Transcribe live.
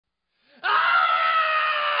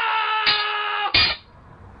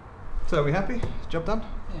So are we happy? Job done?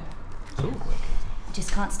 Yeah. Cool. I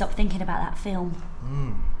just can't stop thinking about that film.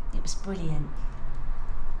 It was brilliant.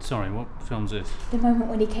 Sorry, what film's this? The moment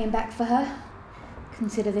when he came back for her.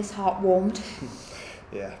 Consider this heart warmed.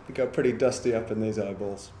 Yeah, we got pretty dusty up in these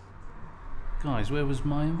eyeballs. Guys, where was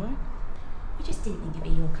my invite? We just didn't think it'd be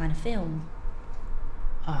your kind of film.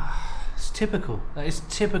 It's typical. That is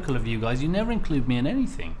typical of you guys. You never include me in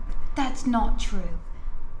anything. That's not true.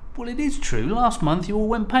 Well, it is true. Last month you all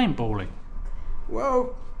went paintballing.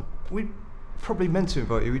 Well, we probably meant to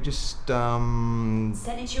invite you. We just, Sent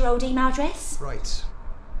us your old email address? Right.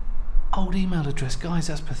 Old email address, guys,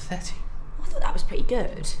 that's pathetic. I thought that was pretty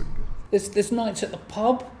good. Pretty good. There's nights at the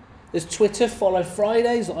pub. There's Twitter, follow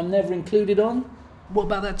Fridays that I'm never included on. What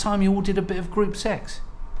about that time you all did a bit of group sex?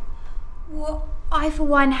 Well, I for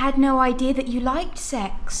one had no idea that you liked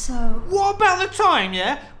sex, so... What about the time,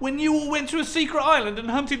 yeah, when you all went to a secret island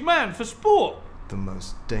and hunted man for sport? The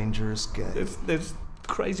most dangerous game. There's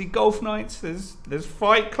crazy golf nights, there's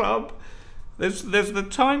Fight Club, there's the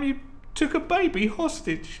time you took a baby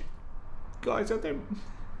hostage. Guys, I don't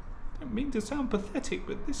mean to sound pathetic,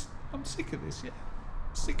 but I'm sick of this, yeah.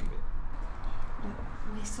 I'm sick of it. Look,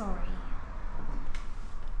 we're sorry.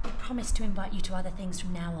 We promise to invite you to other things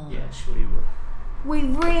from now on. Yeah, sure you will. We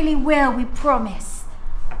really will, we promise.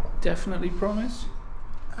 Definitely promise?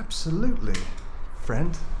 Absolutely,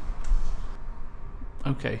 friend.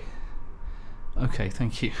 Okay,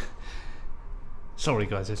 thank you. Sorry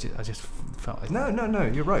guys, I just felt like... No,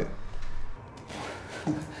 you're right.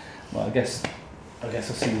 Well, I guess I'll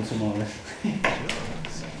see you tomorrow.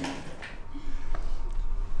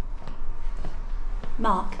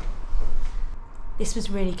 Mark, this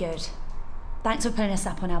was really good. Thanks for putting us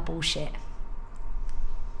up on our bullshit.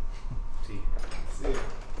 See you.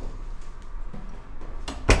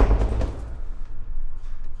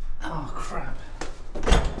 Oh, crap.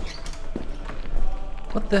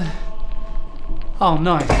 What the... Oh,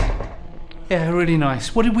 nice. Yeah, really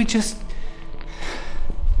nice. What did we just...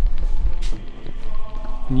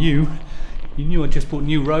 You knew I just bought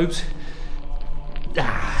new robes.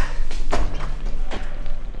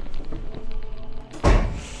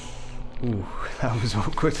 Ooh, that was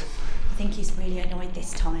awkward. I think he's really annoyed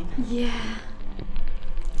this time. Yeah.